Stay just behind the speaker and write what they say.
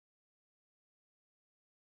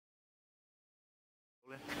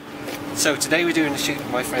So today we're doing a shoot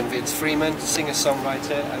with my friend Vince Freeman,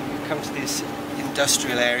 singer-songwriter, and we've come to this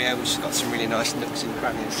industrial area which has got some really nice nooks and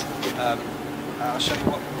crannies. I'll show you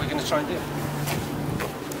what we're going to try and do.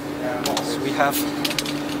 So we have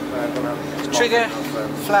trigger,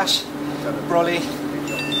 flash, brolly,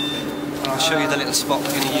 and I'll show you the little spot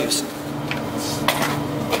we're going to use.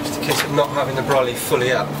 Just in case of not having the brolly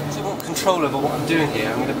fully up. So I want control over what I'm doing here.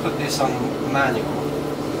 I'm going to put this on manual.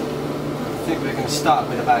 I think we're going to start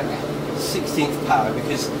with about 16th power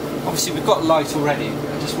because obviously we've got light already.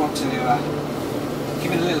 I just want to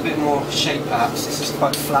give it a little bit more shape perhaps. This is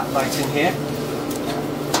quite flat light in here.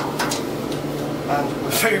 And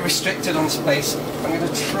we're very restricted on space. I'm going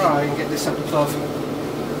to try and get this up above.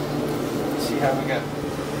 See how we go.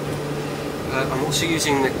 I'm also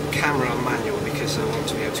using the camera on manual because I want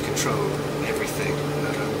to be able to control everything.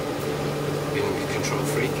 Being a control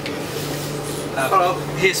freak. Hello,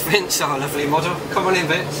 here's Vince, our lovely model. Come on in,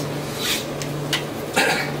 Vince.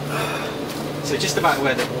 So just about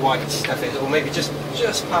where the white stuff is, or maybe just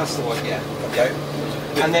past the white, yeah. Okay.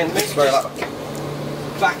 And then maybe just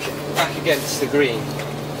back against the green.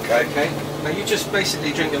 Okay. Okay. Now you just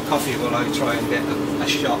basically drink your coffee while I try and get a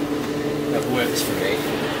shot that works for me.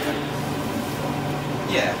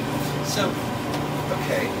 Yeah. So,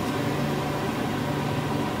 okay.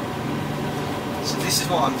 So this is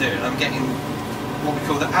what I'm doing. I'm getting what we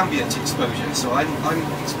call the ambient exposure. So I'm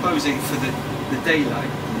exposing for the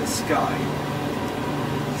daylight in the sky,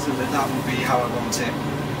 so that will be how I want it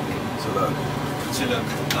to look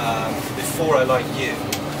before I light you.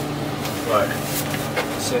 Right.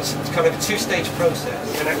 So it's kind of a two-stage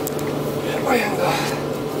process.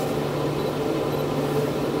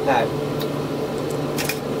 Now,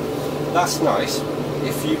 that's nice.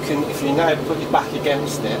 If you now put your back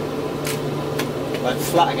against it, like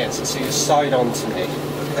flat against it, so you're side on to me.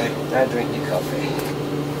 Okay. Now drink your coffee.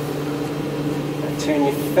 Now turn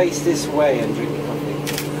your face this way and drink your coffee.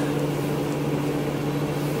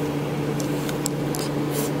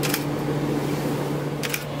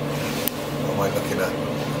 What am I looking at?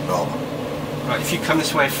 Not. Right, if you come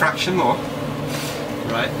this way a fraction more.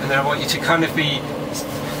 Right, and then I want you to kind of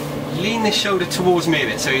lean the shoulder towards me a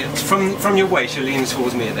bit. So from your waist, you're leaning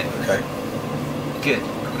towards me a bit. Okay. Good,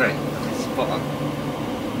 great. Spot on.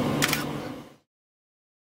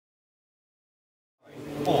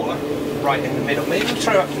 Or right in the middle. Maybe we'll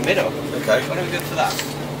try up the middle. Okay. Why don't we go for that?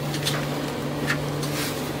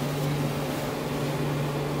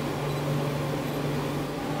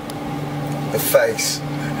 The face.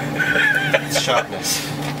 Sharpness.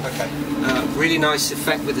 Okay. Really nice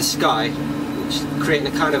effect with the sky, which is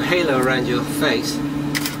creating a kind of halo around your face.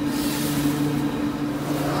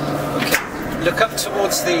 Okay. Look up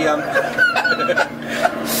towards the.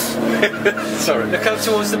 Sorry. Look up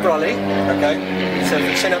towards the brolly. Okay. So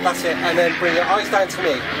your chin up, that's it, and then bring your eyes down to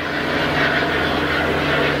me.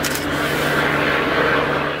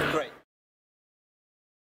 Great.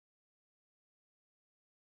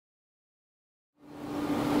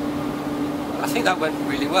 I think that went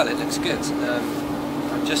really well. It looks good.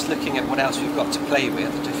 I'm just looking at what else we've got to play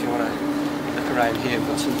with. If you want to look around here, we've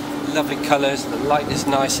got some lovely colours. The light is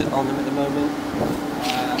nice on them at the moment.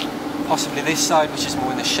 Possibly this side, which is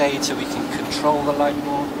more in the shade, so we can control the light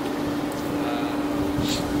more.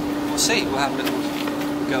 We'll see. We'll have a little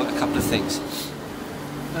go at a couple of things.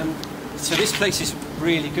 So this place is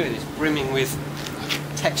really good. It's brimming with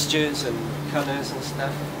textures and colours and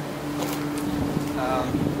stuff.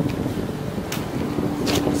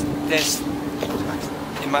 There's,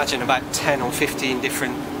 imagine, about 10 or 15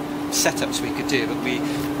 different setups we could do, but we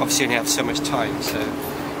obviously only have so much time, so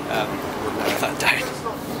we'll narrow that down.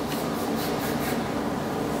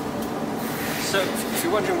 So if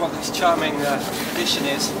you're wondering what this charming addition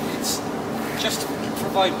is, it's just to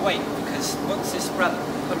provide weight, because once this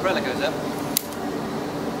umbrella goes up,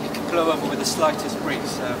 it can blow over with the slightest breeze,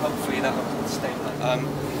 so hopefully that will stabilise.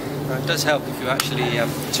 Now it does help if you actually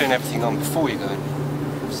turn everything on before you go in.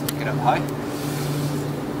 Stick it up high.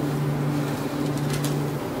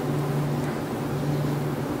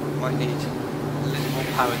 Might need a little more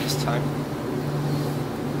power this time.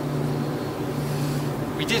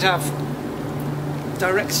 We did have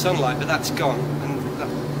direct sunlight, but that's gone, and that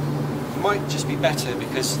might just be better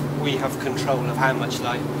because we have control of how much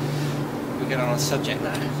light we get on our subject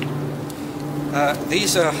now.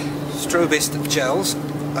 These are strobist gels.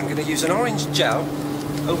 I'm going to use an orange gel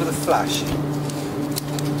over the flash.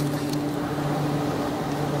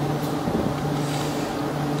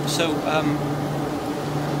 So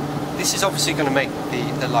this is obviously going to make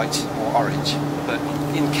the light more orange, but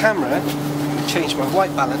in camera I change my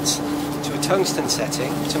white balance to a tungsten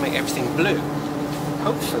setting to make everything blue.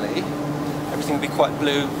 hopefully everything will be quite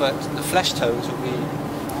blue, but the flesh tones will be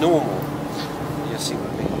normal. You'll see what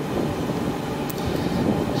I mean.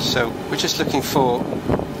 So we're just looking for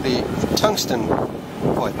the tungsten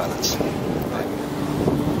white balance. Right.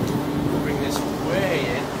 Bring this way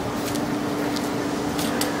in.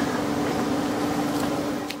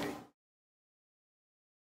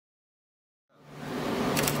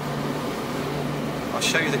 I'll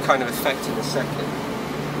show you the kind of effect in a second.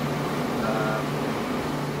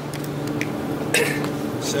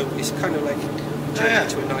 So it's kind of like turning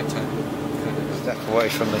into a nighttime. Kind of step away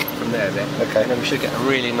from there then. Okay. And then we should get a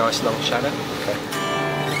really nice long shadow. Okay.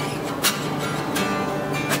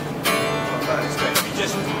 That's great. If you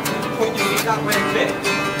just point your feet that way a bit.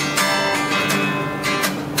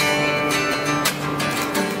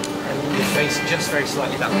 And your face just very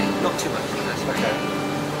slightly that way. Not too much. That's okay.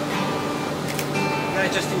 Now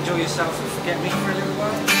just enjoy yourself and forget me for a little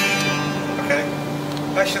while. Okay.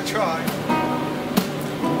 I shall try.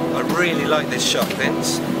 I really like this shot,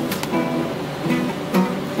 Vince.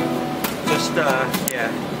 Just,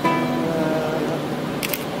 yeah.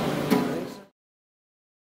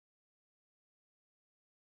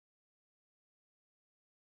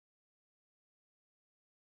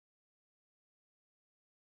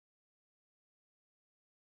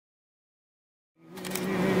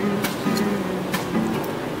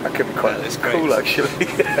 That could be quite cool, great. actually.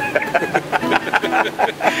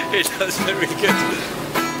 It does look really good.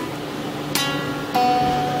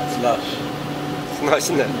 It's lush. It's nice,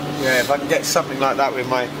 isn't it? Yeah, if I can get something like that with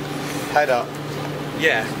my head up.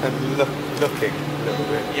 Yeah. And looking a little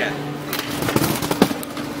bit. Yeah.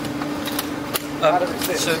 How does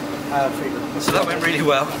it sit? So that went really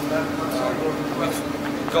well.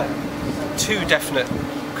 We've got two definite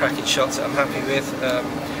cracking shots that I'm happy with.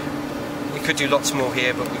 We could do lots more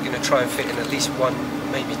here, but we're going to try and fit in at least one,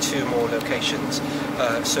 maybe two more locations.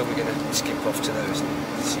 So we're going to skip off to those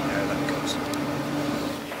and see how that goes.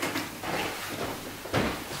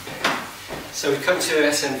 So we've come to an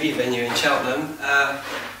SMV venue in Cheltenham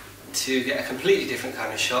to get a completely different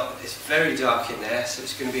kind of shot. It's very dark in there, so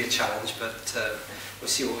it's going to be a challenge, but we'll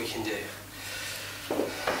see what we can do.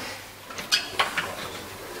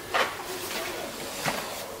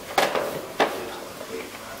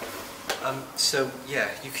 So yeah,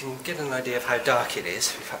 you can get an idea of how dark it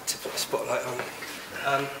is. We've had to put a spotlight on.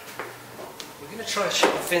 We're going to try a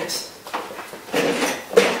shot of Vince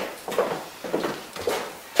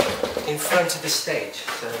in front of the stage.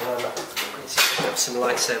 So let's put up some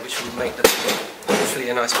lights there, which will make hopefully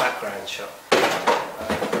a nice background shot.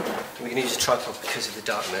 We're going to use a tripod because of the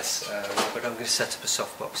darkness, but I'm going to set up a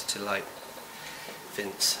softbox to light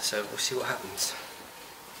Vince. So we'll see what happens.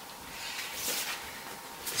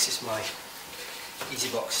 This is my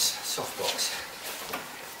EasyBox softbox,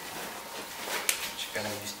 which I'm going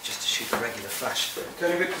to use just to shoot a regular flash.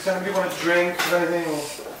 Does anybody want a drink or anything?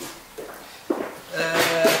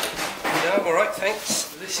 No, I'm alright,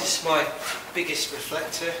 thanks. This is my biggest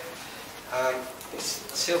reflector. It's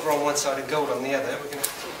silver on one side and gold on the other. We're going to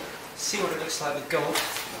see what it looks like with gold.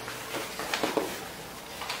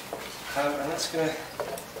 And that's going to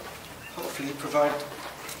hopefully provide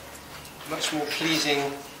much more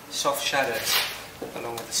pleasing soft shadows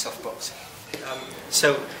along with the softbox.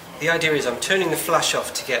 So the idea is I'm turning the flash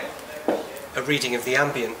off to get a reading of the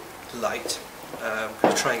ambient light. I'm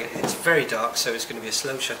going to try and get it's very dark, so it's going to be a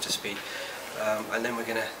slow shutter speed, and then we're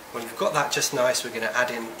going to, when we've got that just nice, we're going to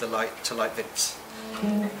add in the light to light Vince.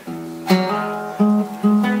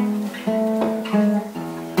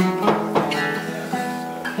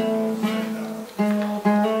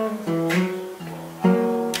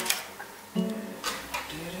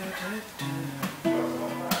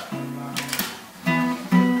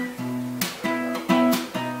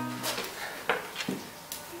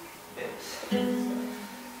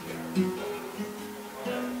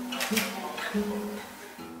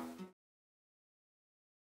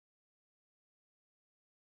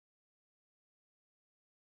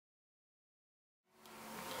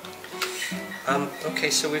 Okay,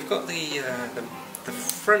 so we've got the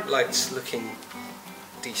front lights looking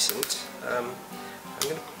decent. I'm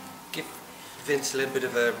going to give Vince a little bit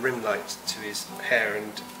of a rim light to his hair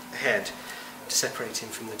and head to separate him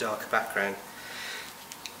from the darker background.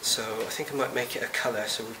 So I think I might make it a colour,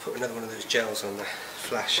 so we'll put another one of those gels on the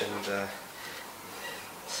flash and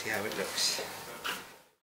see how it looks.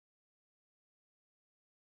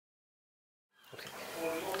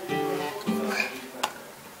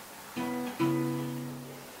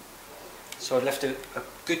 So I've left a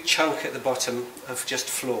good chunk at the bottom of just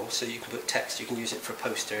floor, so you can put text, you can use it for a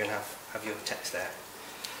poster and have your text there.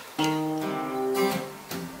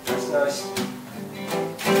 That's nice.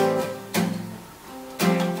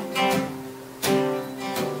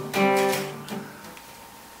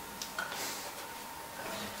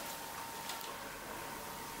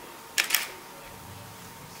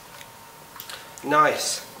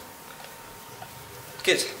 Nice.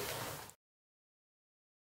 Good.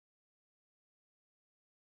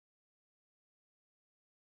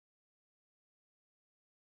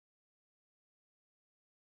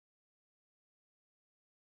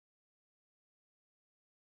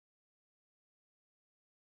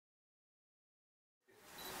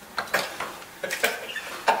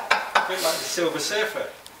 A bit like the Silver Surfer.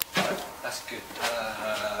 That's good.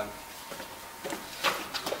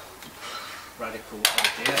 Radical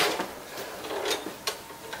idea.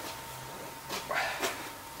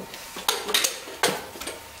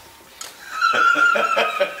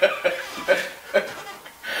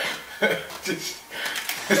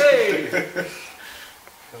 Hey!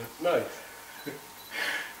 Nice.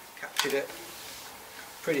 Captured it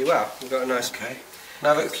pretty well. We've got a nice,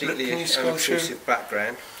 Now completely can you scroll through? unobtrusive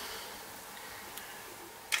background.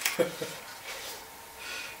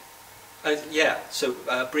 Yeah, so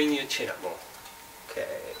bring your chin up more. Okay.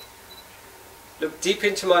 Look deep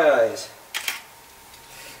into my eyes.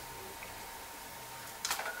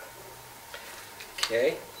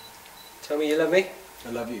 Okay. Tell me you love me.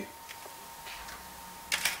 I love you.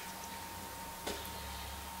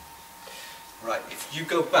 Right, if you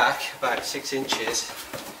go back about 6 inches,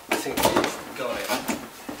 I think you've got it.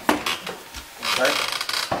 Okay.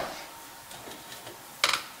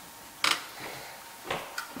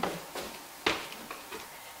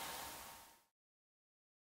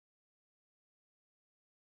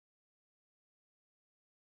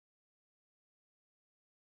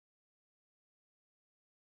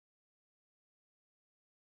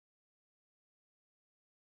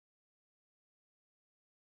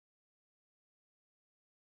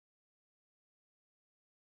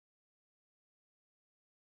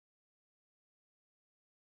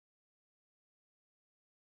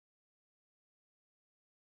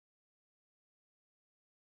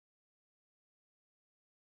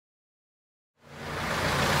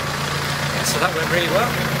 So that went really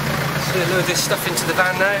well. So we'll load this stuff into the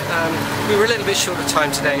van now. We were a little bit short of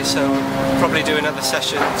time today, so we'll probably do another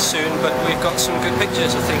session soon, but we've got some good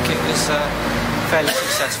pictures. I think it was fairly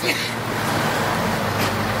successful.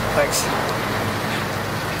 Thanks.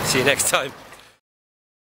 See you next time.